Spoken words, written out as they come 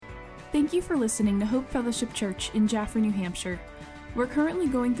Thank you for listening to Hope Fellowship Church in Jaffrey, New Hampshire. We're currently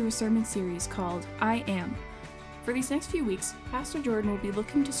going through a sermon series called I Am. For these next few weeks, Pastor Jordan will be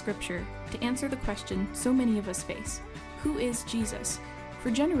looking to Scripture to answer the question so many of us face: who is Jesus?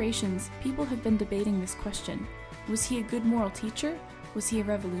 For generations, people have been debating this question. Was he a good moral teacher? Was he a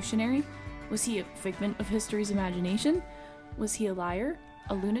revolutionary? Was he a figment of history's imagination? Was he a liar,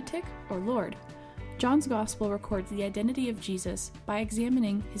 a lunatic, or Lord? John's Gospel records the identity of Jesus by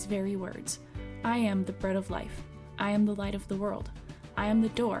examining his very words. I am the bread of life. I am the light of the world. I am the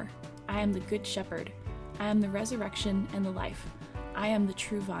door. I am the good shepherd. I am the resurrection and the life. I am the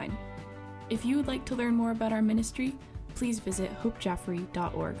true vine. If you would like to learn more about our ministry, please visit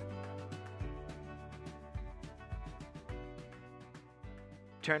hopejaffrey.org.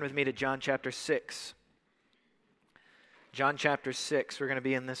 Turn with me to John chapter 6. John chapter 6. We're going to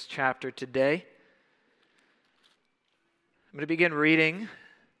be in this chapter today. I'm going to begin reading,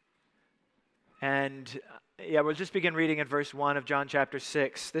 and we'll just begin reading at verse 1 of John chapter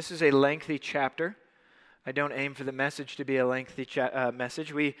 6. This is a lengthy chapter. I don't aim for the message to be a lengthy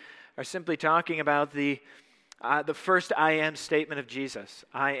message. We are simply talking about the first I am statement of Jesus.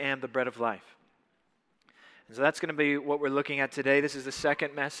 I am the bread of life. And so that's going to be what we're looking at today. This is the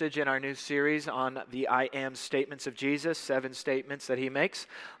second message in our new series on the I am statements of Jesus, 7 statements that he makes.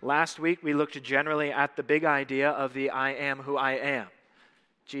 Last week we looked generally at the big idea of the I am who I am.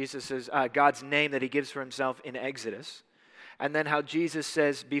 Jesus is God's name that he gives for himself in Exodus. And then how Jesus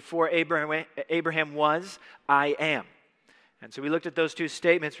says, before Abraham was, I am. And so we looked at those two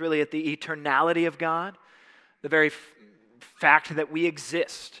statements, really at the eternality of God, the very fact that we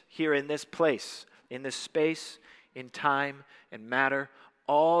exist here in this place, in this space, in time, and matter,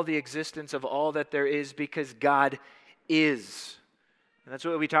 all the existence of all that there is because God is. And that's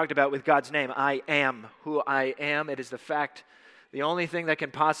what we talked about with God's name. I am who I am. It is the fact, the only thing that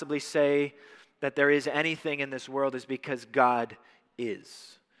can possibly say that there is anything in this world is because God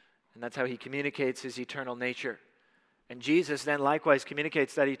is. And that's how he communicates his eternal nature. And Jesus then likewise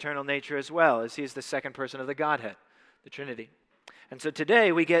communicates that eternal nature as well, as he is the second person of the Godhead, the Trinity. And so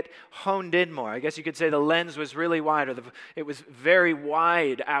today we get honed in more. I guess you could say the lens was really wide, or it was very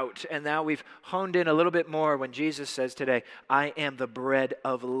wide out. And now we've honed in a little bit more when Jesus says today, I am the bread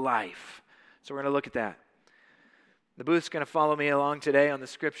of life. So we're going to look at that. The booth's going to follow me along today on the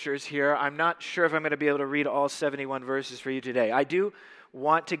scriptures here. I'm not sure if I'm going to be able to read all 71 verses for you today. I do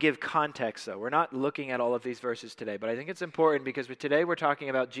want to give context, though. We're not looking at all of these verses today, but I think it's important because today we're talking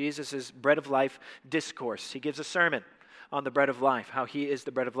about Jesus' bread of life discourse. He gives a sermon on the bread of life, how he is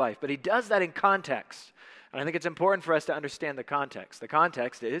the bread of life. But he does that in context. And I think it's important for us to understand the context. The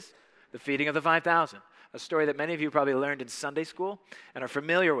context is the feeding of the 5,000, a story that many of you probably learned in Sunday school and are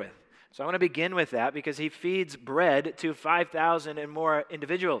familiar with. So I want to begin with that because he feeds bread to 5,000 and more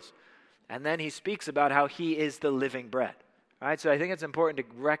individuals. And then he speaks about how he is the living bread. All right, so I think it's important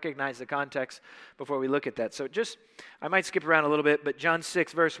to recognize the context before we look at that. So I might skip around a little bit, but John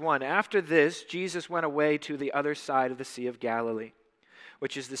 6, verse 1. After this, Jesus went away to the other side of the Sea of Galilee,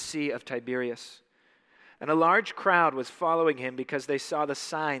 which is the Sea of Tiberias. And a large crowd was following him because they saw the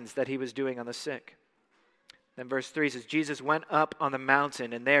signs that he was doing on the sick. Then verse 3 says, Jesus went up on the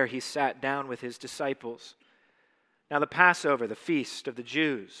mountain, and there he sat down with his disciples. Now the Passover, the feast of the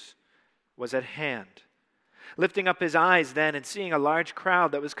Jews, was at hand. Lifting up his eyes then and seeing a large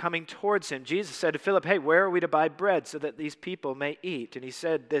crowd that was coming towards him, Jesus said to Philip, hey, where are we to buy bread so that these people may eat? And he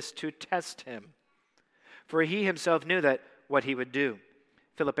said this to test him, for he himself knew that what he would do.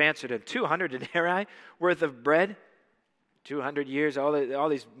 Philip answered him, 200 denarii worth of bread? 200 years, all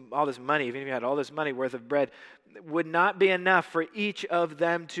this money, even if you had all this money worth of bread, would not be enough for each of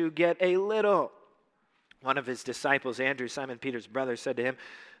them to get a little. One of his disciples, Andrew, Simon Peter's brother, said to him,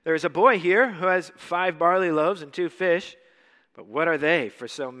 there is a boy here who has 5 barley loaves and 2 fish, but what are they for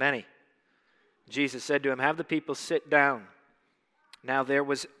so many? Jesus said to him, have the people sit down. Now there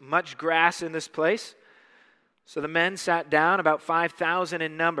was much grass in this place, so the men sat down, about 5,000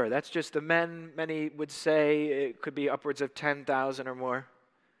 in number. That's just the men. Many would say it could be upwards of 10,000 or more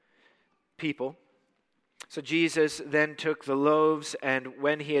people. So Jesus then took the loaves, and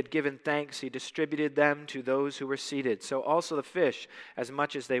when he had given thanks, he distributed them to those who were seated. So also the fish, as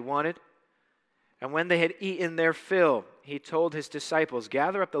much as they wanted. And when they had eaten their fill, he told his disciples,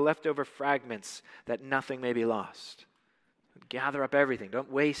 gather up the leftover fragments, that nothing may be lost. Gather up everything.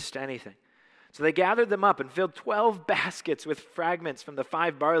 Don't waste anything. So they gathered them up and filled 12 baskets with fragments from the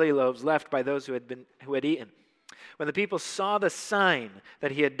 5 barley loaves left by those who had eaten. When the people saw the sign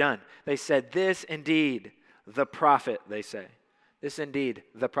that he had done, they said, this indeed the prophet, they say. This indeed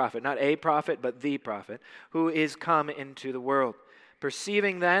the prophet, not a prophet, but the prophet, who is come into the world.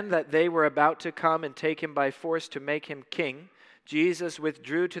 Perceiving then that they were about to come and take him by force to make him king, Jesus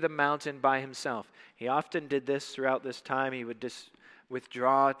withdrew to the mountain by himself. He often did this throughout this time. He would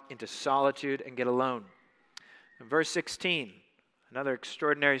withdraw into solitude and get alone. In verse 16, another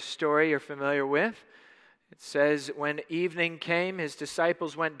extraordinary story you're familiar with. It says, when evening came, his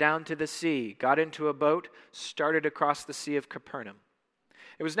disciples went down to the sea, got into a boat, started across the Sea of Capernaum.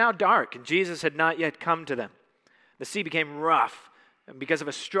 It was now dark, and Jesus had not yet come to them. The sea became rough, and because of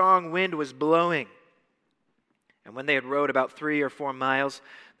a strong wind was blowing. And when they had rowed about 3 or 4 miles,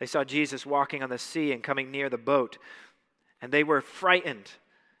 they saw Jesus walking on the sea and coming near the boat. And they were frightened.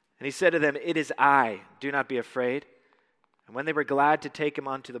 And he said to them, "It is I, do not be afraid." And when they were glad to take him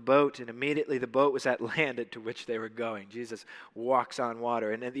onto the boat, and immediately the boat was at land to which they were going. Jesus walks on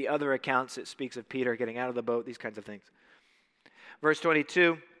water. And in the other accounts, it speaks of Peter getting out of the boat, these kinds of things. Verse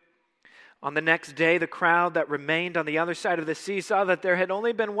 22, on the next day, the crowd that remained on the other side of the sea saw that there had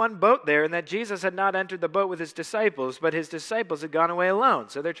only been one boat there, and that Jesus had not entered the boat with his disciples, but his disciples had gone away alone.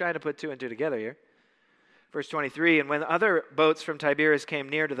 So they're trying to put 2 and 2 together here. Verse 23, and when other boats from Tiberias came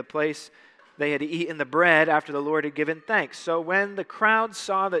near to the place, they had eaten the bread after the Lord had given thanks. So when the crowd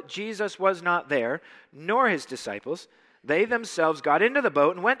saw that Jesus was not there, nor his disciples, they themselves got into the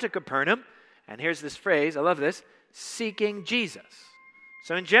boat and went to Capernaum. And here's this phrase, I love this, seeking Jesus.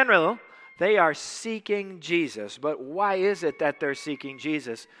 So in general, they are seeking Jesus. But why is it that they're seeking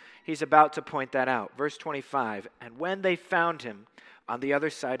Jesus? He's about to point that out. Verse 25, and when they found him on the other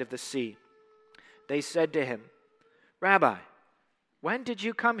side of the sea, they said to him, "Rabbi, when did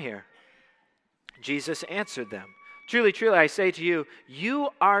you come here?" Jesus answered them, "Truly, truly, I say to you, you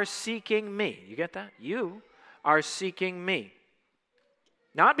are seeking me." You get that? You are seeking me.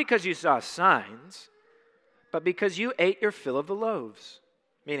 Not because you saw signs, but because you ate your fill of the loaves.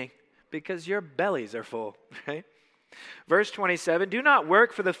 Meaning, because your bellies are full, right? Verse 27, do not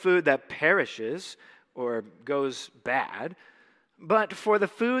work for the food that perishes or goes bad, but for the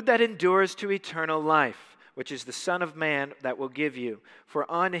food that endures to eternal life, which is the Son of Man that will give you. For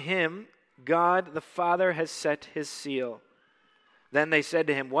on him God the Father has set his seal. Then they said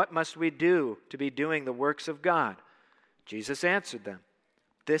to him, "What must we do to be doing the works of God?" Jesus answered them,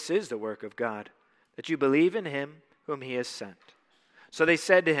 "This is the work of God, that you believe in him whom he has sent." So they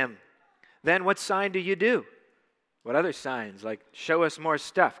said to him, "Then what sign do you do?" What other signs? Like, show us more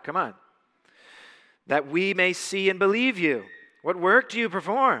stuff. Come on. "That we may see and believe you. What work do you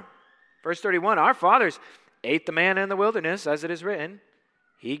perform?" Verse 31, "Our fathers ate the manna in the wilderness, as it is written.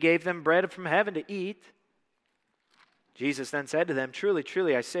 He gave them bread from heaven to eat." Jesus then said to them, "Truly,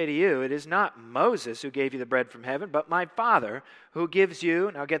 truly, I say to you, it is not Moses who gave you the bread from heaven, but my Father who gives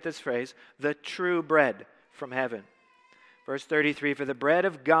you," now get this phrase, "the true bread from heaven." Verse 33, "For the bread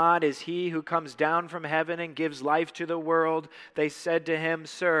of God is he who comes down from heaven and gives life to the world." They said to him,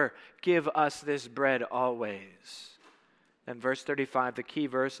 "Sir, give us this bread always." Then verse 35, the key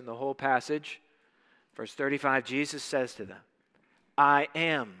verse in the whole passage. Verse 35, Jesus says to them, "I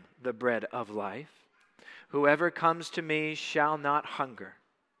am the bread of life. Whoever comes to me shall not hunger,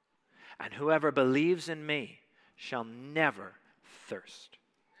 and whoever believes in me shall never thirst.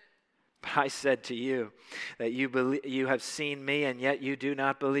 But I said to you that you have seen me, and yet you do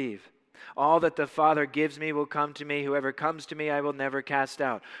not believe. All that the Father gives me will come to me. Whoever comes to me I will never cast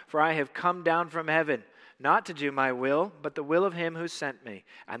out. For I have come down from heaven, not to do my will, but the will of him who sent me.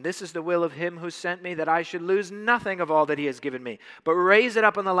 And this is the will of him who sent me, that I should lose nothing of all that he has given me, but raise it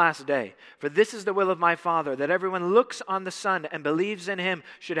up on the last day. For this is the will of my Father, that everyone looks on the Son and believes in him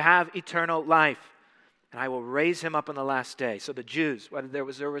should have eternal life. And I will raise him up on the last day." So the Jews, there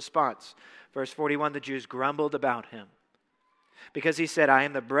was their response. Verse 41, the Jews grumbled about him, because he said, "I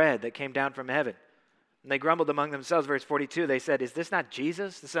am the bread that came down from heaven." And they grumbled among themselves. Verse 42, they said, "Is this not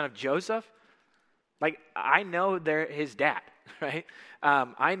Jesus, the son of Joseph?" Like, I know they're his dad, right?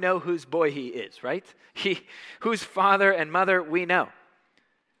 I know whose boy he is, right? Whose father and mother we know.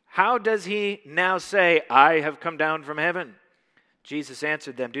 How does he now say, "I have come down from heaven"? Jesus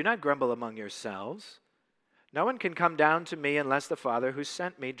answered them, "Do not grumble among yourselves. No one can come down to me unless the Father who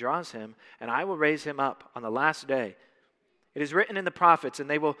sent me draws him, and I will raise him up on the last day. It is written in the prophets, and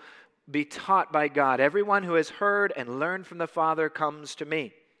they will be taught by God. Everyone who has heard and learned from the Father comes to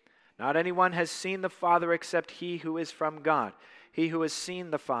me. Not anyone has seen the Father except he who is from God, he who has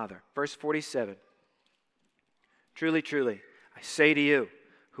seen the Father." Verse 47, "Truly, truly, I say to you,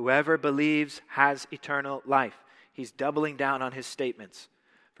 whoever believes has eternal life." He's doubling down on his statements.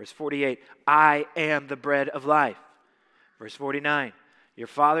 Verse 48, "I am the bread of life." Verse 49, "Your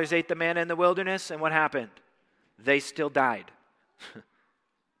fathers ate the manna in the wilderness," and what happened? They still died.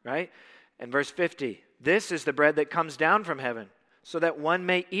 Right? And verse 50, "This is the bread that comes down from heaven, so that one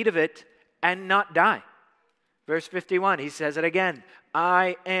may eat of it and not die. Verse 51, he says it again.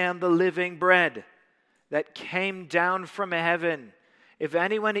 I am the living bread that came down from heaven. If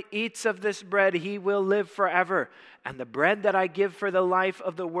anyone eats of this bread, he will live forever. And the bread that I give for the life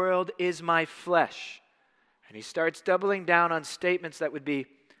of the world is my flesh. And he starts doubling down on statements that would be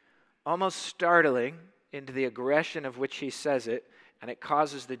almost startling into the aggression of which he says it, and it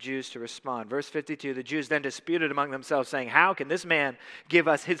causes the Jews to respond. Verse 52, the Jews then disputed among themselves, saying, how can this man give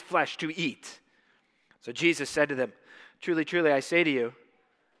us his flesh to eat? So Jesus said to them, truly, truly, I say to you,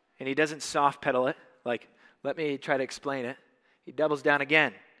 and he doesn't soft pedal it, like, let me try to explain it. He doubles down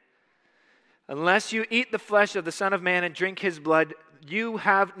again. Unless you eat the flesh of the Son of Man and drink his blood, you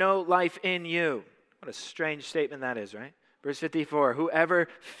have no life in you. What a strange statement that is, right? Verse 54, whoever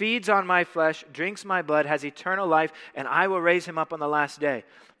feeds on my flesh, drinks my blood, has eternal life, and I will raise him up on the last day.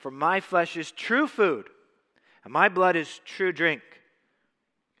 For my flesh is true food, and my blood is true drink.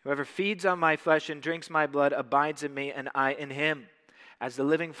 Whoever feeds on my flesh and drinks my blood abides in me, and I in him. As the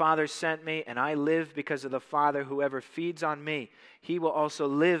living Father sent me, and I live because of the Father, whoever feeds on me, he will also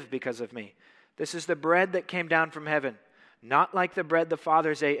live because of me. This is the bread that came down from heaven, not like the bread the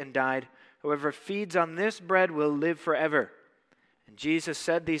fathers ate and died. Whoever feeds on this bread will live forever. And Jesus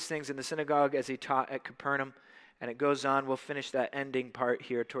said these things in the synagogue as he taught at Capernaum. And it goes on. We'll finish that ending part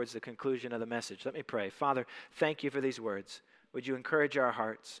here towards the conclusion of the message. Let me pray. Father, thank you for these words. Would you encourage our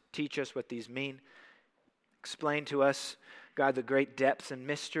hearts? Teach us what these mean. Explain to us, God, the great depth and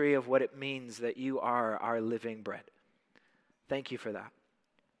mystery of what it means that you are our living bread. Thank you for that.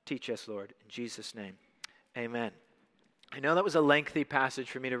 Teach us, Lord, in Jesus' name. Amen. I know that was a lengthy passage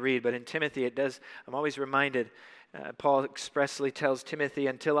for me to read, but in Timothy it does, I'm always reminded, Paul expressly tells Timothy,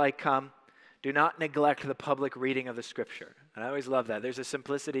 until I come, do not neglect the public reading of the Scripture. And I always love that. There's a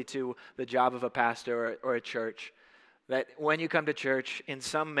simplicity to the job of a pastor or a church, that when you come to church, in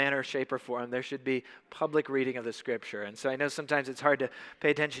some manner, shape, or form, there should be public reading of the Scripture. And so I know sometimes it's hard to pay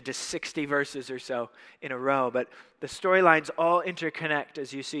attention to 60 verses or so in a row, but the storylines all interconnect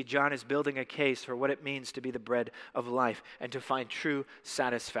as you see John is building a case for what it means to be the bread of life and to find true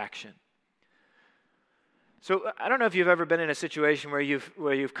satisfaction. So I don't know if you've ever been in a situation where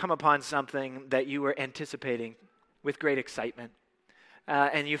you've come upon something that you were anticipating with great excitement.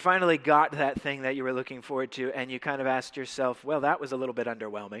 And you finally got that thing that you were looking forward to, and you kind of asked yourself, well, that was a little bit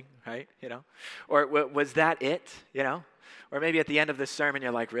underwhelming, right? Or was that it? Or maybe at the end of the sermon,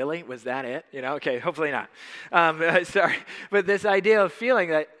 you're like, really? Was that it? Okay, hopefully not. Sorry. But this idea of feeling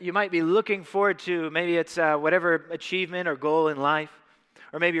that you might be looking forward to, maybe it's whatever achievement or goal in life,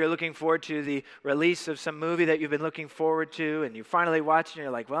 or maybe you're looking forward to the release of some movie that you've been looking forward to, and you finally watch it, and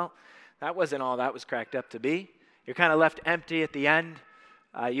you're like, well, that wasn't all that was cracked up to be. You're kind of left empty at the end.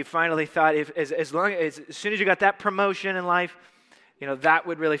 You finally thought as soon as you got that promotion in life, that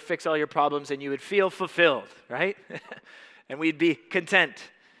would really fix all your problems and you would feel fulfilled, right? And we'd be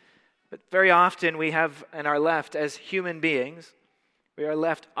content. But very often we have and are left as human beings, we are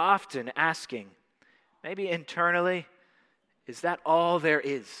left often asking, maybe internally, is that all there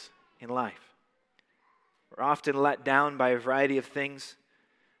is in life? We're often let down by a variety of things.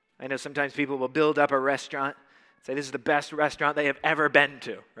 I know sometimes people will build up a restaurant, say this is the best restaurant they have ever been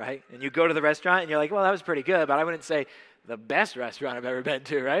to, right? And you go to the restaurant and you're like, well, that was pretty good, but I wouldn't say the best restaurant I've ever been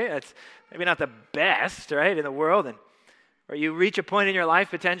to, right? That's maybe not the best, right, in the world. Or you reach a point in your life,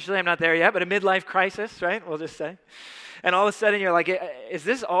 potentially, I'm not there yet, but a midlife crisis, right? We'll just say. And all of a sudden you're like, is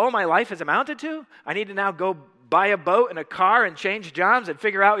this all my life has amounted to? I need to now go buy a boat and a car and change jobs and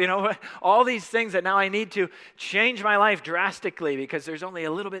figure out, all these things that now I need to change my life drastically because there's only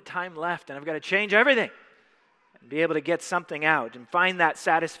a little bit time left and I've got to change everything. And be able to get something out and find that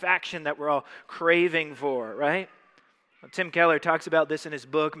satisfaction that we're all craving for, right? Well, Tim Keller talks about this in his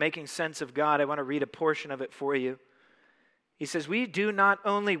book, Making Sense of God. I want to read a portion of it for you. He says, we do not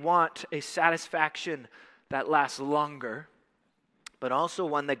only want a satisfaction that lasts longer, but also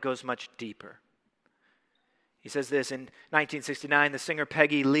one that goes much deeper. He says this, in 1969, the singer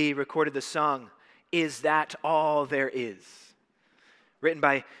Peggy Lee recorded the song, Is That All There Is? Written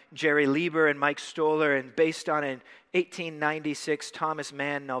by Jerry Lieber and Mike Stoller and based on an 1896 Thomas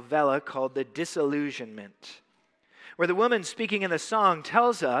Mann novella called The Disillusionment, where the woman speaking in the song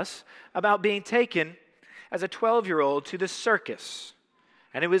tells us about being taken as a 12-year-old to the circus.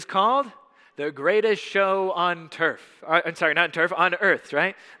 And it was called The Greatest Show on Turf. On Earth,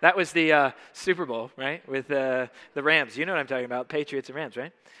 right? That was the Super Bowl, right? With the Rams. You know what I'm talking about, Patriots and Rams,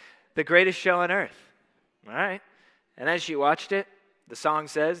 right? The Greatest Show on Earth. All right. And as she watched it, the song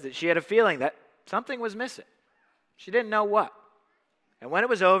says that she had a feeling that something was missing. She didn't know what. And when it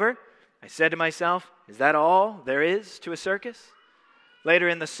was over, I said to myself, is that all there is to a circus? Later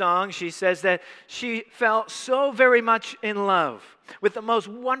in the song, she says that she fell so very much in love with the most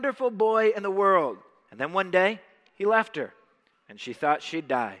wonderful boy in the world. And then one day, he left her, and she thought she'd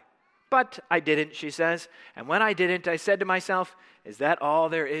die. But I didn't, she says. And when I didn't, I said to myself, is that all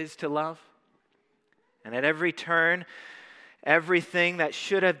there is to love? And at every turn, everything that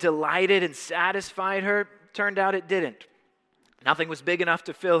should have delighted and satisfied her, turned out it didn't. Nothing was big enough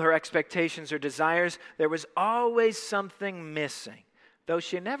to fill her expectations or desires. There was always something missing, though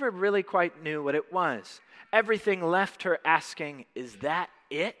she never really quite knew what it was. Everything left her asking, is that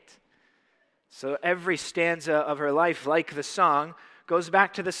it? So every stanza of her life, like the song, goes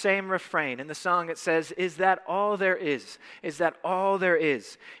back to the same refrain. In the song it says, is that all there is? Is that all there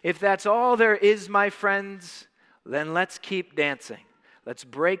is? If that's all there is, my friends, then let's keep dancing. Let's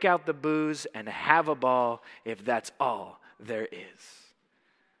break out the booze and have a ball if that's all there is.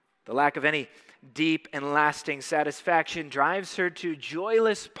 The lack of any deep and lasting satisfaction drives her to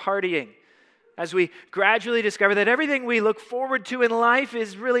joyless partying as we gradually discover that everything we look forward to in life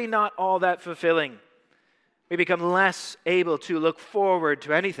is really not all that fulfilling. We become less able to look forward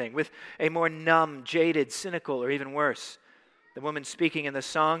to anything with a more numb, jaded, cynical, or even worse. The woman speaking in the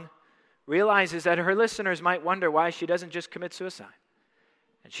song realizes that her listeners might wonder why she doesn't just commit suicide.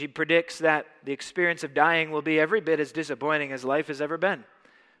 And she predicts that the experience of dying will be every bit as disappointing as life has ever been.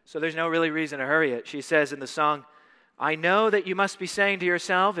 So there's no really reason to hurry it. She says in the song, I know that you must be saying to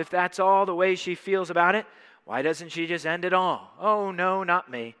yourself, if that's all the way she feels about it, why doesn't she just end it all? Oh, no, not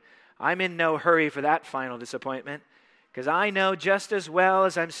me. I'm in no hurry for that final disappointment, because I know just as well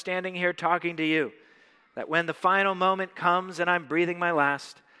as I'm standing here talking to you that when the final moment comes and I'm breathing my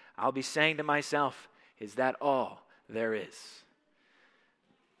last, I'll be saying to myself, is that all there is?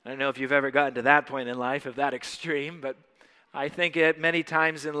 I don't know if you've ever gotten to that point in life, of that extreme, but I think at many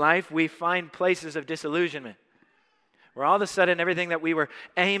times in life we find places of disillusionment where all of a sudden everything that we were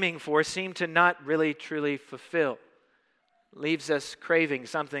aiming for seemed to not really truly fulfill. Leaves us craving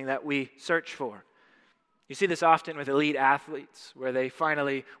something that we search for. You see this often with elite athletes where they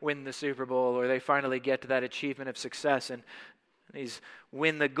finally win the Super Bowl or they finally get to that achievement of success and these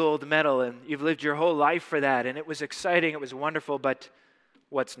win the gold medal and you've lived your whole life for that and it was exciting, it was wonderful, but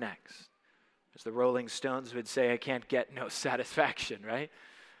what's next? As the Rolling Stones would say, I can't get no satisfaction, right?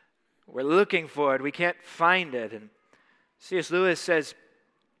 We're looking for it, we can't find it. And C.S. Lewis says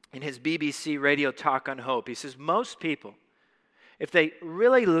in his BBC radio talk on hope, he says, most people, if they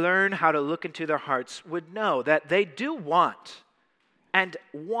really learn how to look into their hearts, would know that they do want, and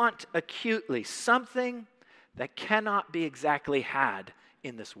want acutely, something that cannot be exactly had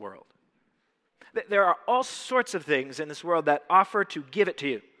in this world. There are all sorts of things in this world that offer to give it to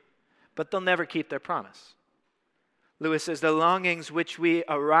you, but they'll never keep their promise. Lewis says the longings which we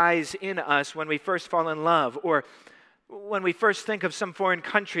arise in us when we first fall in love, or when we first think of some foreign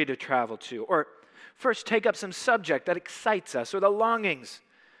country to travel to, or first take up some subject that excites us, or the longings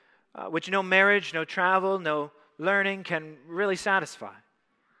which no marriage, no travel, no learning can really satisfy.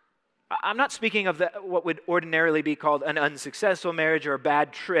 I'm not speaking of what would ordinarily be called an unsuccessful marriage or a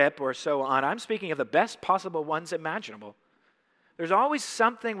bad trip or so on. I'm speaking of the best possible ones imaginable. There's always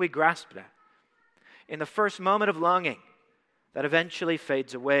something we grasp at in the first moment of longing that eventually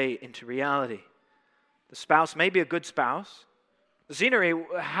fades away into reality. The spouse may be a good spouse. The scenery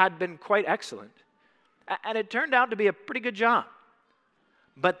had been quite excellent. And it turned out to be a pretty good job.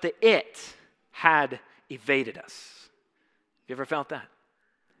 But the it had evaded us. Have you ever felt that?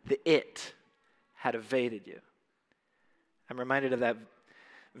 The it had evaded you. I'm reminded of that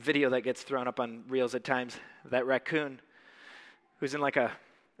video that gets thrown up on reels at times, that raccoon who's in like a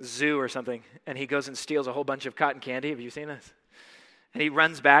zoo or something, and he goes and steals a whole bunch of cotton candy. Have you seen this? And he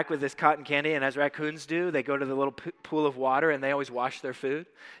runs back with this cotton candy, and as raccoons do, they go to the little pool of water, and they always wash their food.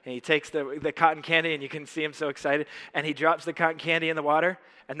 And he takes the cotton candy, and you can see him so excited, and he drops the cotton candy in the water,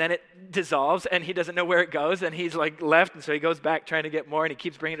 and then it dissolves, and he doesn't know where it goes, and he's like left, and so he goes back trying to get more, and he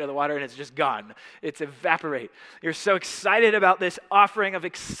keeps bringing it to the water, and it's just gone. It's evaporate. You're so excited about this offering of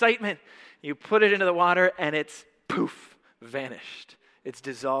excitement. You put it into the water, and it's poof, vanished. It's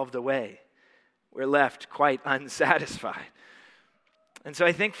dissolved away. We're left quite unsatisfied. And so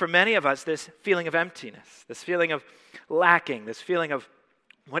I think for many of us, this feeling of emptiness, this feeling of lacking, this feeling of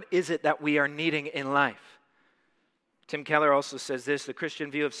what is it that we are needing in life? Tim Keller also says this, the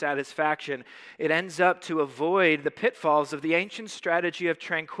Christian view of satisfaction, it ends up to avoid the pitfalls of the ancient strategy of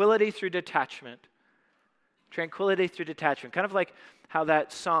tranquility through detachment. Tranquility through detachment, kind of like how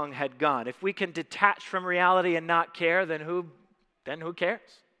that song had gone. If we can detach from reality and not care, then who cares?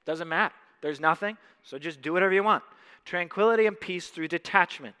 Doesn't matter. There's nothing, so just do whatever you want. Tranquility and peace through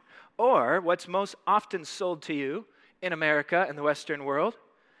detachment. Or, what's most often sold to you in America and the Western world,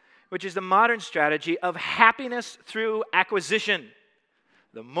 which is the modern strategy of happiness through acquisition.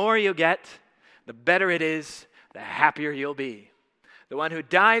 The more you get, the better it is, the happier you'll be. The one who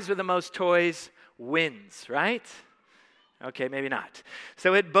dies with the most toys wins, right? Okay, maybe not.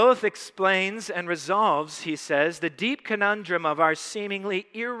 So it both explains and resolves, he says, the deep conundrum of our seemingly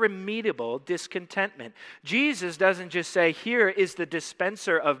irremediable discontentment. Jesus doesn't just say, here is the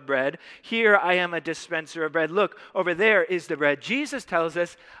dispenser of bread. Here I am a dispenser of bread. Look, over there is the bread. Jesus tells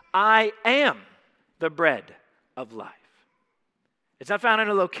us, I am the bread of life. It's not found in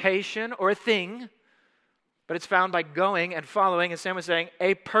a location or a thing, but it's found by going and following, as Sam was saying,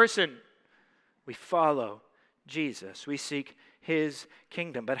 a person. We follow Jesus. We seek his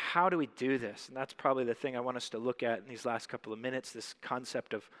kingdom. But how do we do this? And that's probably the thing I want us to look at in these last couple of minutes, this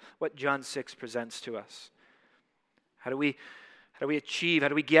concept of what John 6 presents to us. How do we achieve, how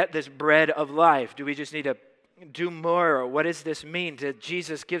do we get this bread of life? Do we just need to do more? Or what does this mean?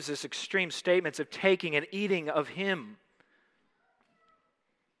 Jesus gives us extreme statements of taking and eating of him.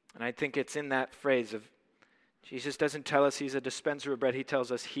 And I think it's in that phrase of Jesus doesn't tell us he's a dispenser of bread. He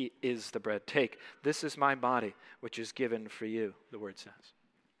tells us he is the bread. Take, this is my body, which is given for you, the word says.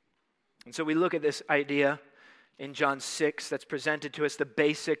 And so we look at this idea in John 6 that's presented to us. The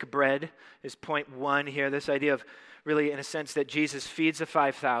basic bread is point 1 here. This idea of really, in a sense, that Jesus feeds the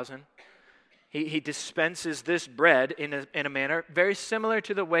 5,000. He dispenses this bread in a manner very similar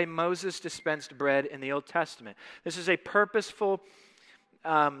to the way Moses dispensed bread in the Old Testament. This is a purposeful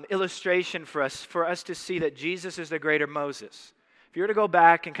illustration for us to see that Jesus is the greater Moses. If you were to go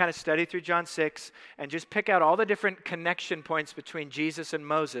back and kind of study through John 6 and just pick out all the different connection points between Jesus and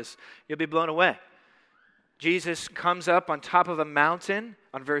Moses, you'll be blown away. Jesus comes up on top of a mountain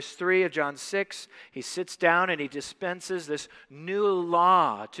on verse 3 of John 6. He sits down and he dispenses this new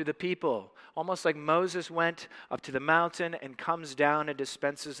law to the people, almost like Moses went up to the mountain and comes down and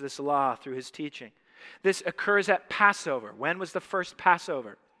dispenses this law through his teaching. This occurs at Passover. When was the first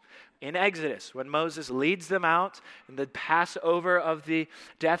Passover? In Exodus, when Moses leads them out in the Passover of the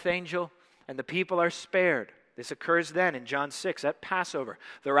death angel, and the people are spared. This occurs then in John 6 at Passover.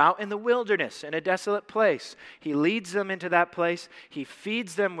 They're out in the wilderness in a desolate place. He leads them into that place. He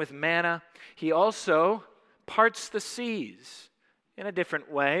feeds them with manna. He also parts the seas in a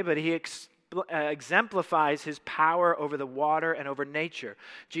different way, but he exemplifies his power over the water and over nature.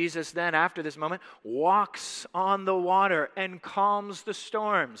 Jesus then, after this moment, walks on the water and calms the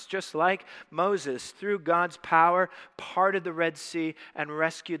storms, just like Moses, through God's power, parted the Red Sea and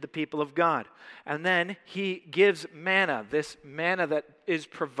rescued the people of God. And then he gives manna, this manna that is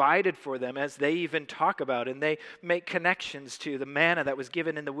provided for them, as they even talk about, and they make connections to the manna that was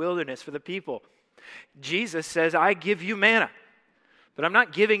given in the wilderness for the people. Jesus says, I give you manna. But I'm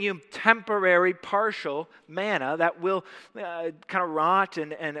not giving you temporary, partial manna that will kind of rot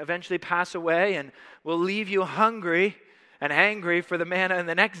and eventually pass away and will leave you hungry and angry for the manna in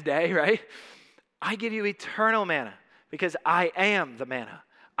the next day, right? I give you eternal manna because I am the manna.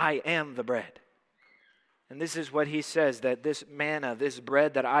 I am the bread. And this is what he says, that this manna, this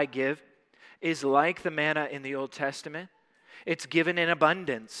bread that I give, is like the manna in the Old Testament. It's given in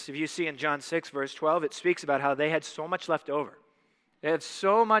abundance. If you see in John 6, verse 12, it speaks about how they had so much left over. They had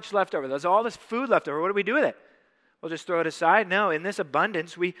so much left over. There's all this food left over. What do we do with it? We'll just throw it aside? No, in this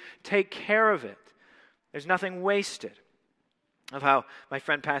abundance, we take care of it. There's nothing wasted. Of how my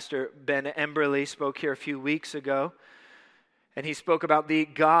friend Pastor Ben Emberley spoke here a few weeks ago, and he spoke about the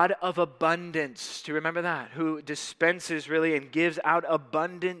God of abundance. Do you remember that? Who dispenses really and gives out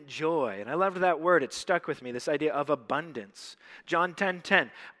abundant joy. And I loved that word. It stuck with me, this idea of abundance. John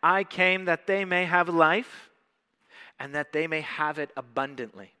 10:10, I came that they may have life, and that they may have it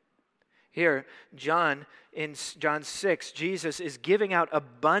abundantly. Here, in John 6, Jesus is giving out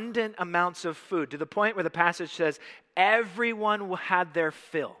abundant amounts of food to the point where the passage says, everyone had their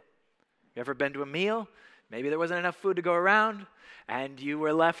fill. You ever been to a meal? Maybe there wasn't enough food to go around, and you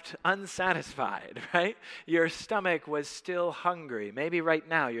were left unsatisfied, right? Your stomach was still hungry. Maybe right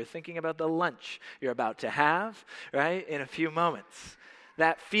now you're thinking about the lunch you're about to have, right, in a few moments.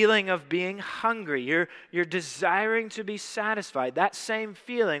 That feeling of being hungry, you're desiring to be satisfied. That same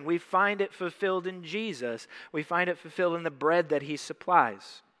feeling, we find it fulfilled in Jesus. We find it fulfilled in the bread that he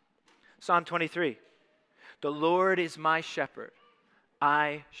supplies. Psalm 23, the Lord is my shepherd.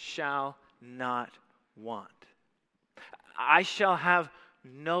 I shall not want. I shall have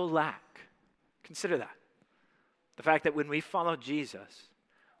no lack. Consider that. The fact that when we follow Jesus,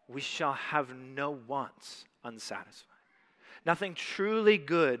 we shall have no wants unsatisfied. Nothing truly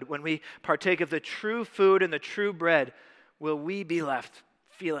good, when we partake of the true food and the true bread, will we be left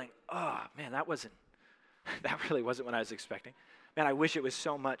feeling, oh man, that wasn't That really wasn't what I was expecting. Man, I wish it was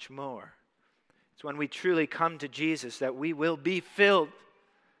so much more. It's when we truly come to Jesus that we will be filled.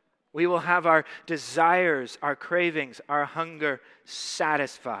 We will have our desires, our cravings, our hunger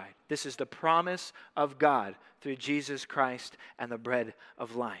satisfied. This is the promise of God through Jesus Christ and the bread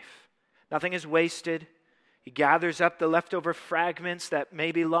of life. Nothing is wasted. He gathers up the leftover fragments that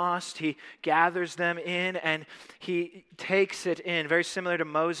may be lost. He gathers them in and he takes it in. Very similar to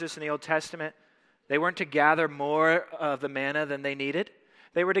Moses in the Old Testament. They weren't to gather more of the manna than they needed.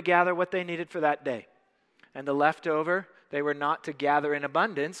 They were to gather what they needed for that day. And the leftover, they were not to gather in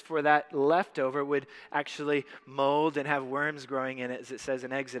abundance, for that leftover would actually mold and have worms growing in it, as it says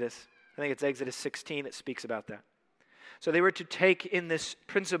in Exodus. I think it's Exodus 16 that speaks about that. So they were to take in this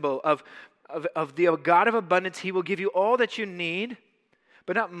principle of the God of abundance. He will give you all that you need,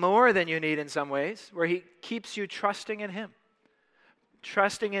 but not more than you need in some ways, where he keeps you trusting in him.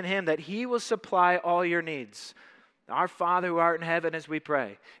 Trusting in him that he will supply all your needs. Our Father who art in heaven, as we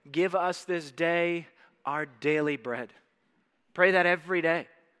pray, give us this day our daily bread. Pray that every day.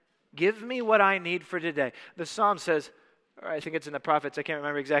 Give me what I need for today. The Psalm says, or I think it's in the prophets, I can't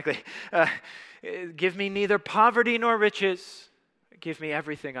remember exactly. Give me neither poverty nor riches. Give me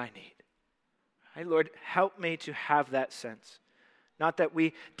everything I need. Hey, Lord, help me to have that sense. Not that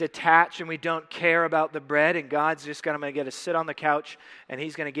we detach and we don't care about the bread and God's just going to get to sit on the couch and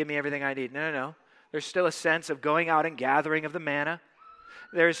he's going to give me everything I need. No. There's still a sense of going out and gathering of the manna.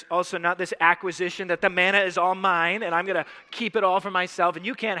 There's also not this acquisition that the manna is all mine and I'm going to keep it all for myself and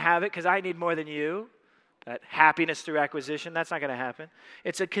you can't have it because I need more than you. That happiness through acquisition, that's not going to happen.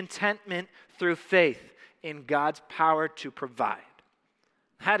 It's a contentment through faith in God's power to provide.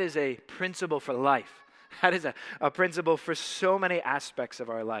 That is a principle for life. That is a principle for so many aspects of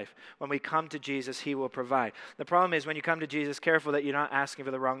our life. When we come to Jesus, he will provide. The problem is when you come to Jesus, careful that you're not asking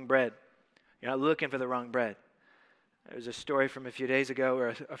for the wrong bread. You're not looking for the wrong bread. There's a story from a few days ago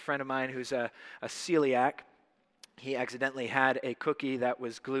where a friend of mine who's a celiac, he accidentally had a cookie that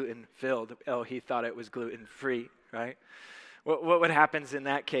was gluten-filled. Oh, he thought it was gluten-free, right? What happens in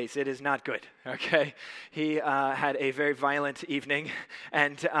that case? It is not good, okay? He had a very violent evening,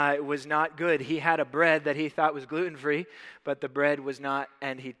 and it was not good. He had a bread that he thought was gluten-free, but the bread was not,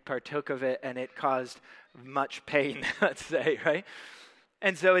 and he partook of it, and it caused much pain, let's say, right?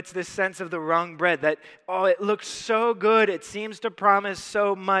 And so it's this sense of the wrong bread that, oh, it looks so good, it seems to promise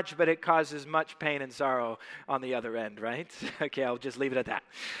so much, but it causes much pain and sorrow on the other end, right? Okay, I'll just leave it at that.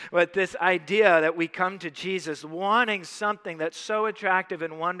 But this idea that we come to Jesus wanting something that's so attractive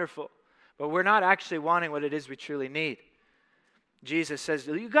and wonderful, but we're not actually wanting what it is we truly need. Jesus says,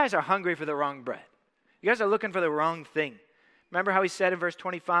 you guys are hungry for the wrong bread. You guys are looking for the wrong thing. Remember how he said in verse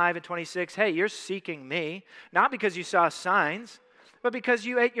 25 and 26, hey, you're seeking me, not because you saw signs, but because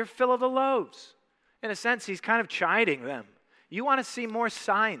you ate your fill of the loaves. In a sense, he's kind of chiding them. You want to see more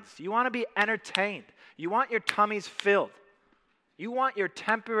signs. You want to be entertained. You want your tummies filled. You want your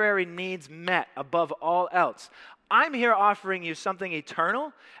temporary needs met above all else. I'm here offering you something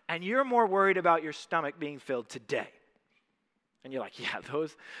eternal, and you're more worried about your stomach being filled today. And you're like, yeah,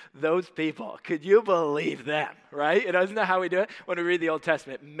 those people, could you believe them, right? And isn't that how we do it? When we read the Old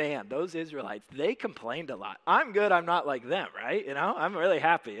Testament, man, those Israelites, they complained a lot. I'm good, I'm not like them, right? You know, I'm really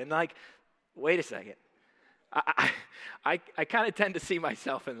happy. And like, wait a second. I kind of tend to see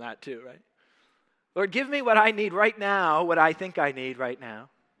myself in that too, right? Lord, give me what I need right now, what I think I need right now.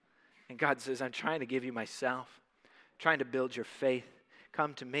 And God says, I'm trying to give you myself, trying to build your faith.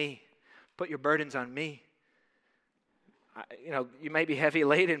 Come to me. Put your burdens on me. You may be heavy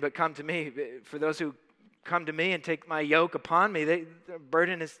laden, but come to me. For those who come to me and take my yoke upon me, the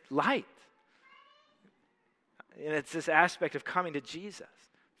burden is light. And it's this aspect of coming to Jesus,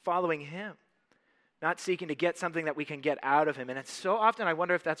 following him, not seeking to get something that we can get out of him. And it's so often I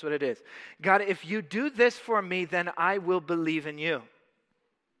wonder if that's what it is. God, if you do this for me, then I will believe in you.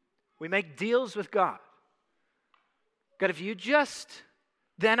 We make deals with God. God, if you just,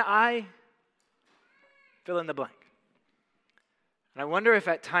 then I fill in the blank. And I wonder if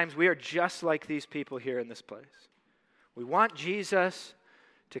at times we are just like these people here in this place. We want Jesus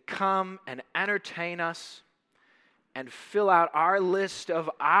to come and entertain us and fill out our list of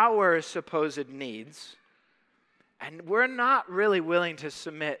our supposed needs. And we're not really willing to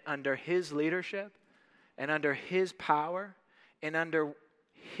submit under his leadership and under his power and under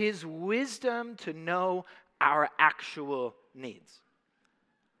his wisdom to know our actual needs.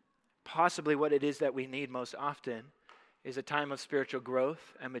 Possibly what it is that we need most often is a time of spiritual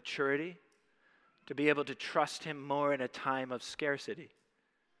growth and maturity to be able to trust him more in a time of scarcity.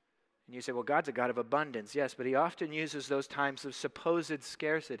 And you say, well, God's a God of abundance. Yes, but he often uses those times of supposed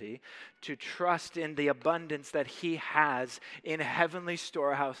scarcity to trust in the abundance that he has in heavenly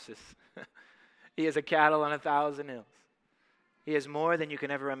storehouses. He is a cattle on 1,000 hills. He is more than you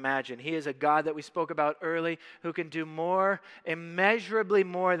can ever imagine. He is a God that we spoke about early who can do more, immeasurably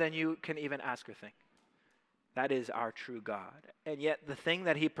more than you can even ask or think. That is our true God. And yet the thing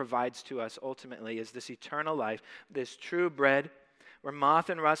that he provides to us ultimately is this eternal life, this true bread where moth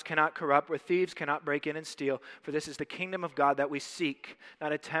and rust cannot corrupt, where thieves cannot break in and steal. For this is the kingdom of God that we seek,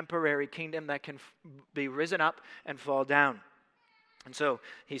 not a temporary kingdom that can be risen up and fall down. And so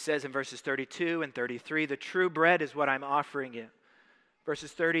he says in verses 32 and 33, the true bread is what I'm offering you.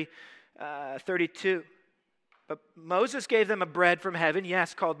 Verses 32, but Moses gave them a bread from heaven,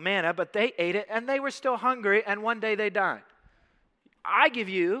 yes, called manna, but they ate it and they were still hungry and one day they died. I give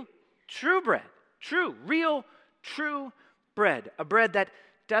you true bread, true, real, true bread, a bread that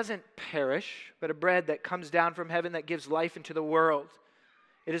doesn't perish, but a bread that comes down from heaven that gives life into the world.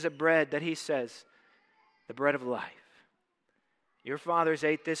 It is a bread that he says, the bread of life. Your fathers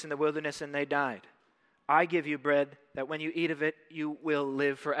ate this in the wilderness and they died. I give you bread that when you eat of it, you will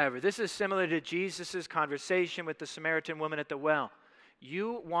live forever. This is similar to Jesus' conversation with the Samaritan woman at the well.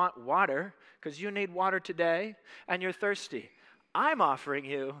 You want water because you need water today and you're thirsty. I'm offering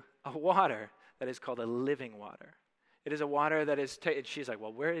you a water that is called a living water. It is a water that is, she's like,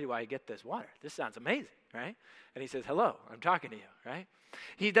 well, where do I get this water? This sounds amazing, right? And he says, hello, I'm talking to you, right?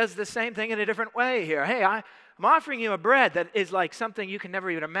 He does the same thing in a different way here. Hey, I'm offering you a bread that is like something you can never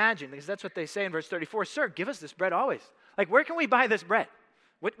even imagine, because that's what they say in verse 34. Sir, give us this bread always. Like, where can we buy this bread?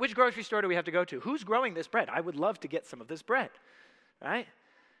 Which grocery store do we have to go to? Who's growing this bread? I would love to get some of this bread, right?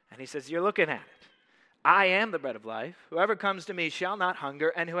 And he says, you're looking at it. I am the bread of life. Whoever comes to me shall not hunger,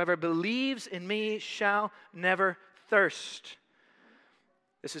 and whoever believes in me shall never thirst.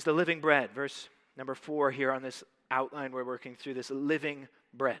 This is the living bread. Verse number 4 here on this outline we're working through, this living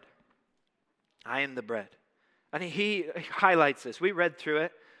bread. I am the bread. And he highlights this. We read through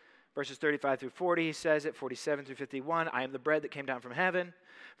it. Verses 35 through 40, he says it. 47 through 51, I am the bread that came down from heaven.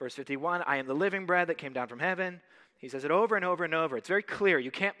 Verse 51, I am the living bread that came down from heaven. He says it over and over and over. It's very clear.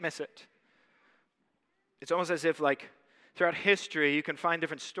 You can't miss it. It's almost as if, like, throughout history, you can find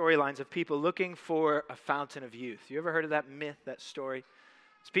different storylines of people looking for a fountain of youth. You ever heard of that myth, that story?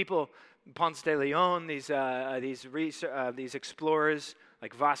 It's people, Ponce de Leon, these explorers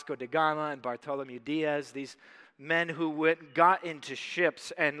like Vasco da Gama and Bartholomew Diaz, these men who got into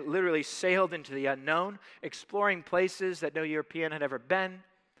ships and literally sailed into the unknown, exploring places that no European had ever been.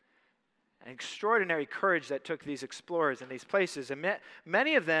 An extraordinary courage that took these explorers in these places. And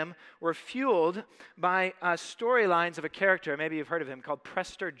many of them were fueled by storylines of a character, maybe you've heard of him, called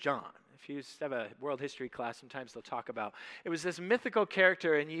Prester John. If you have a world history class, sometimes they'll talk about. It was this mythical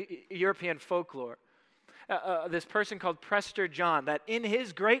character in European folklore. This person called Prester John, that in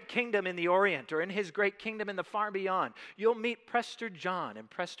his great kingdom in the Orient or in his great kingdom in the far beyond, you'll meet Prester John. And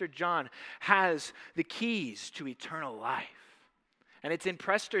Prester John has the keys to eternal life. And it's in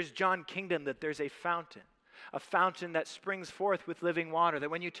Prester John kingdom that there's a fountain that springs forth with living water,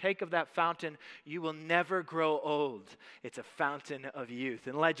 that when you take of that fountain, you will never grow old. It's a fountain of youth.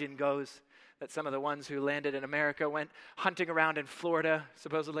 And legend goes that some of the ones who landed in America went hunting around in Florida,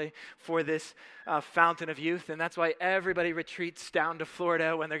 supposedly, for this fountain of youth. And that's why everybody retreats down to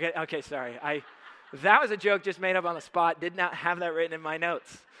Florida when they're getting... Okay, sorry. That was a joke just made up on the spot. Did not have that written in my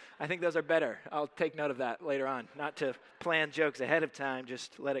notes. I think those are better. I'll take note of that later on. Not to plan jokes ahead of time,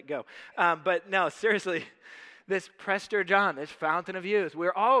 just let it go. But no, seriously, this Prester John, this fountain of youth,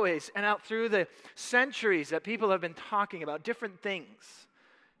 we're always, and out through the centuries that people have been talking about different things.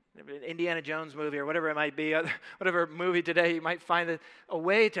 Indiana Jones movie or whatever it might be, whatever movie today, you might find a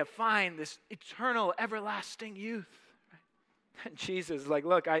way to find this eternal, everlasting youth. And Jesus is like,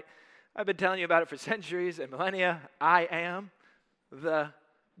 look, I've been telling you about it for centuries and millennia. I am the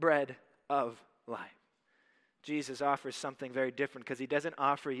bread of life. Jesus offers something very different because he doesn't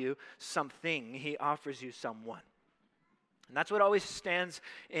offer you something, he offers you someone. And that's what always stands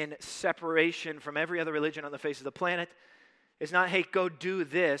in separation from every other religion on the face of the planet. It's not, hey, go do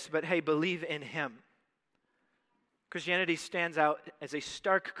this, but hey, believe in him. Christianity stands out as a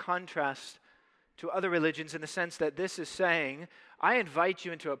stark contrast to other religions in the sense that this is saying, I invite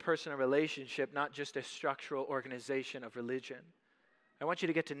you into a personal relationship, not just a structural organization of religion. I want you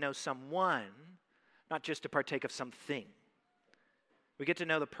to get to know someone, not just to partake of something. We get to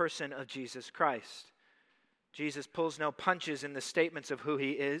know the person of Jesus Christ. Jesus pulls no punches in the statements of who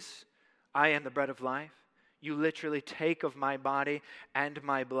he is. I am the bread of life. You literally take of my body and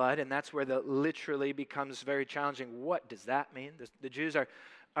my blood, and that's where the literally becomes very challenging. What does that mean? The Jews are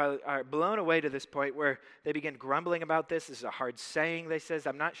are blown away to this point where they begin grumbling about this. This is a hard saying, they says.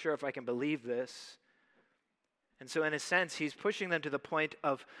 I'm not sure if I can believe this. And so in a sense, he's pushing them to the point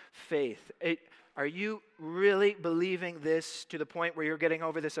of faith. Are you really believing this to the point where you're getting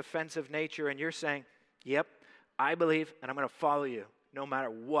over this offensive nature and you're saying, yep, I believe and I'm going to follow you no matter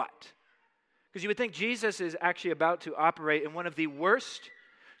what? Because you would think Jesus is actually about to operate in one of the worst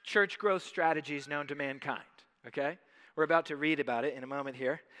church growth strategies known to mankind, okay? We're about to read about it in a moment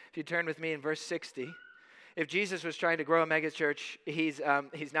here. If you turn with me in verse 60, if Jesus was trying to grow a megachurch, he's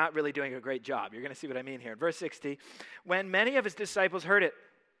not really doing a great job. You're going to see what I mean here. In verse 60, when many of his disciples heard it,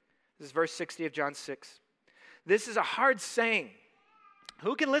 this is verse 60 of John 6. This is a hard saying.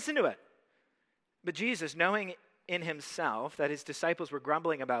 Who can listen to it? But Jesus, knowing in himself that his disciples were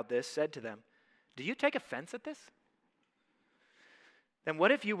grumbling about this, said to them, do you take offense at this? Then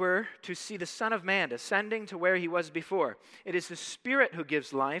what if you were to see the Son of Man ascending to where he was before? It is the Spirit who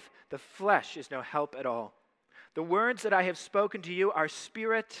gives life. The flesh is no help at all. The words that I have spoken to you are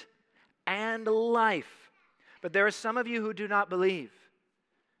spirit and life. But there are some of you who do not believe.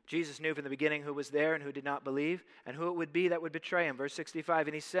 Jesus knew from the beginning who was there and who did not believe, and who it would be that would betray him. Verse 65,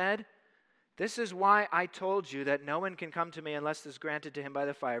 and he said, this is why I told you that no one can come to me unless it is granted to him by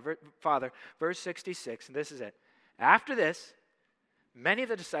the Father. Verse 66, and this is it. After this, many of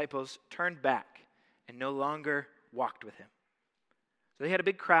the disciples turned back and no longer walked with him. So they had a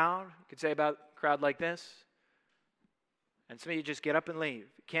big crowd. You could say about a crowd like this. And some of you just get up and leave.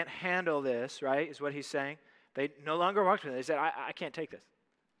 You can't handle this, right, is what he's saying. They no longer walked with him. They said, I can't take this.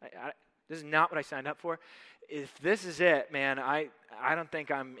 This is not what I signed up for. If this is it, man, I don't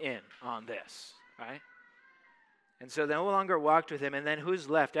think I'm in on this, right? And so they no longer walked with him. And then who's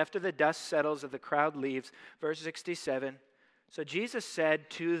left? After the dust settles and the crowd leaves, verse 67, so Jesus said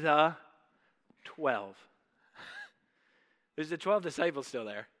to the 12. There's the 12 disciples still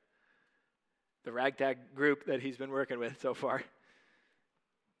there. The ragtag group that he's been working with so far.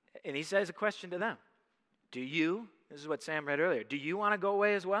 And he says a question to them. Do you, this is what Sam read earlier, do you want to go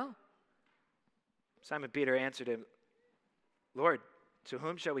away as well? Simon Peter answered him, Lord, to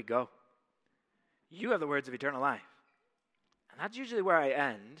whom shall we go? You have the words of eternal life. And that's usually where I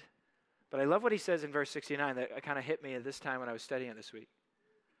end. But I love what he says in verse 69 that kind of hit me at this time when I was studying it this week.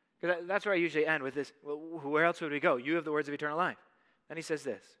 Because that's where I usually end with this. Well, where else would we go? You have the words of eternal life. Then he says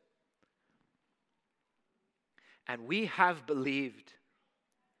this. And we have believed.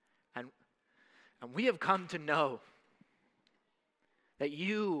 And we have come to know that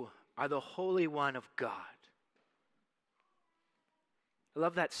you are the Holy One of God. I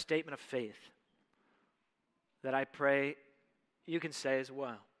love that statement of faith that I pray you can say as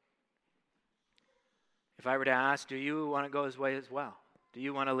well. If I were to ask, do you want to go his way as well? Do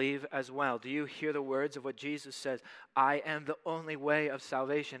you want to leave as well? Do you hear the words of what Jesus says? I am the only way of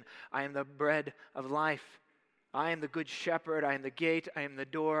salvation. I am the bread of life. I am the good shepherd. I am the gate. I am the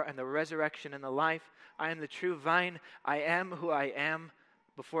door and the resurrection and the life. I am the true vine. I am who I am.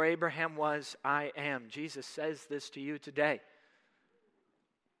 Before Abraham was, I am. Jesus says this to you today.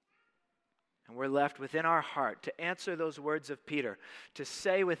 And we're left within our heart to answer those words of Peter, to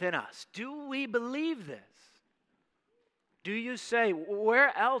say within us, do we believe this? Do you say,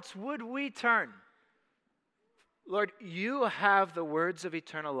 where else would we turn? Lord, you have the words of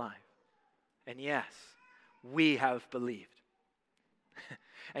eternal life. And yes, we have believed.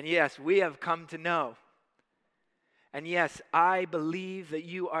 And yes, we have come to know. And yes, I believe that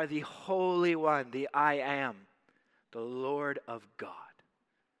you are the Holy One, the I am, the Lord of God.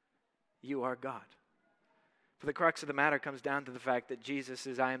 You are God. For the crux of the matter comes down to the fact that Jesus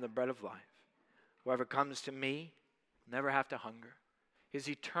says, I am the bread of life. Whoever comes to me will never have to hunger. His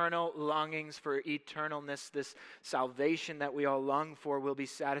eternal longings for eternalness, this salvation that we all long for, will be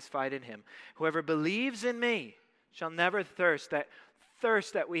satisfied in him. Whoever believes in me shall never thirst. That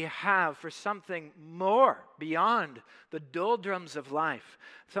thirst that we have for something more beyond the doldrums of life.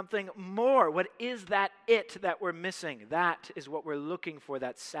 Something more. What is that it that we're missing? That is what we're looking for,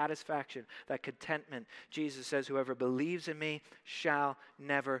 that satisfaction, that contentment. Jesus says, whoever believes in me shall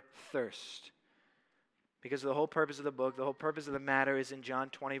never thirst. Because the whole purpose of the book, the whole purpose of the matter is in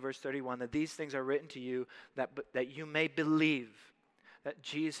John 20, verse 31, that these things are written to you that you may believe that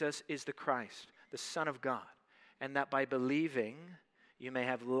Jesus is the Christ, the Son of God, and that by believing you may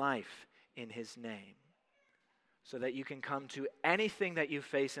have life in his name. So that you can come to anything that you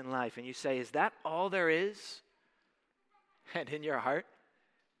face in life and you say, is that all there is? And in your heart,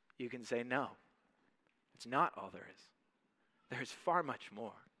 you can say, no, it's not all there is. There's far much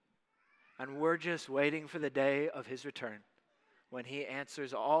more. And we're just waiting for the day of his return when he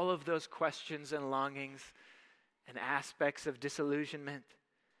answers all of those questions and longings and aspects of disillusionment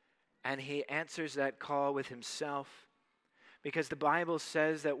And he answers that call with himself, because the Bible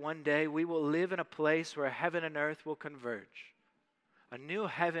says that one day we will live in a place where heaven and earth will converge. A new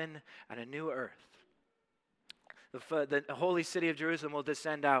heaven and a new earth. The holy city of Jerusalem will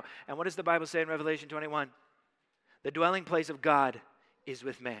descend out. And what does the Bible say in Revelation 21? The dwelling place of God is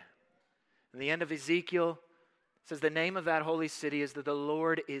with man. In the end of Ezekiel, it says the name of that holy city is that the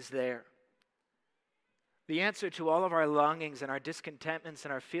Lord is there. The answer to all of our longings and our discontentments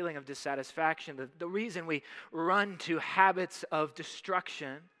and our feeling of dissatisfaction, the reason we run to habits of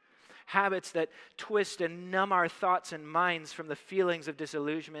destruction, habits that twist and numb our thoughts and minds from the feelings of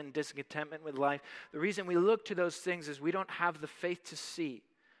disillusionment and discontentment with life, the reason we look to those things is we don't have the faith to see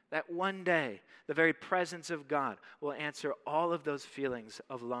that one day the very presence of God will answer all of those feelings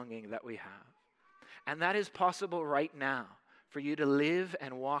of longing that we have. And that is possible right now for you to live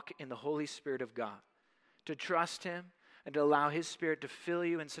and walk in the Holy Spirit of God, to trust Him and to allow His Spirit to fill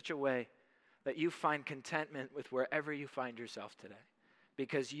you in such a way that you find contentment with wherever you find yourself today,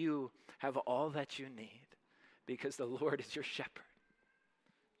 because you have all that you need, because the Lord is your shepherd.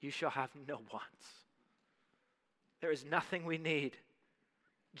 You shall have no wants. There is nothing we need.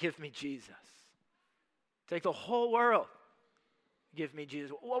 Give me Jesus. Take the whole world. Give me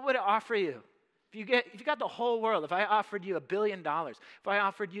Jesus. What would it offer you? If you got the whole world, if I offered you $1 billion, if I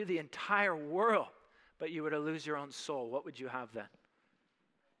offered you the entire world, but you were to lose your own soul, what would you have then?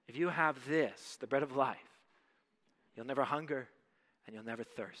 If you have this, the bread of life, you'll never hunger and you'll never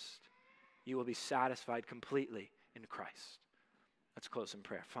thirst. You will be satisfied completely in Christ. Let's close in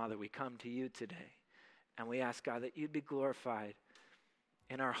prayer. Father, we come to you today and we ask, God, that you'd be glorified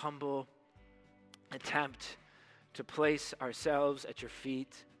in our humble attempt to place ourselves at your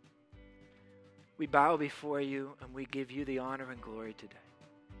feet. We bow before you and we give you the honor and glory today.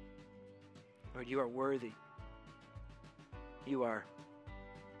 Lord, you are worthy. You are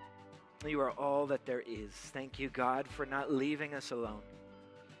all that there is. Thank you, God, for not leaving us alone,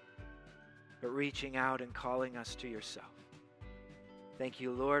 but reaching out and calling us to yourself. Thank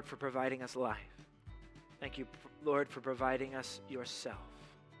you, Lord, for providing us life. Thank you, Lord, for providing us yourself.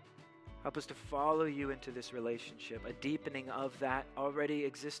 Help us to follow you into this relationship, a deepening of that already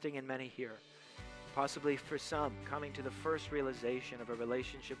existing in many here. Possibly for some, coming to the first realization of a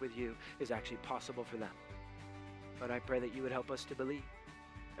relationship with you is actually possible for them. But I pray that you would help us to believe,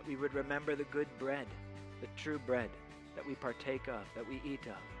 that we would remember the good bread, the true bread that we partake of, that we eat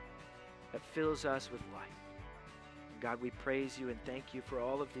of, that fills us with life. And God, we praise you and thank you for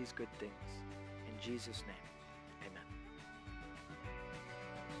all of these good things. In Jesus' name.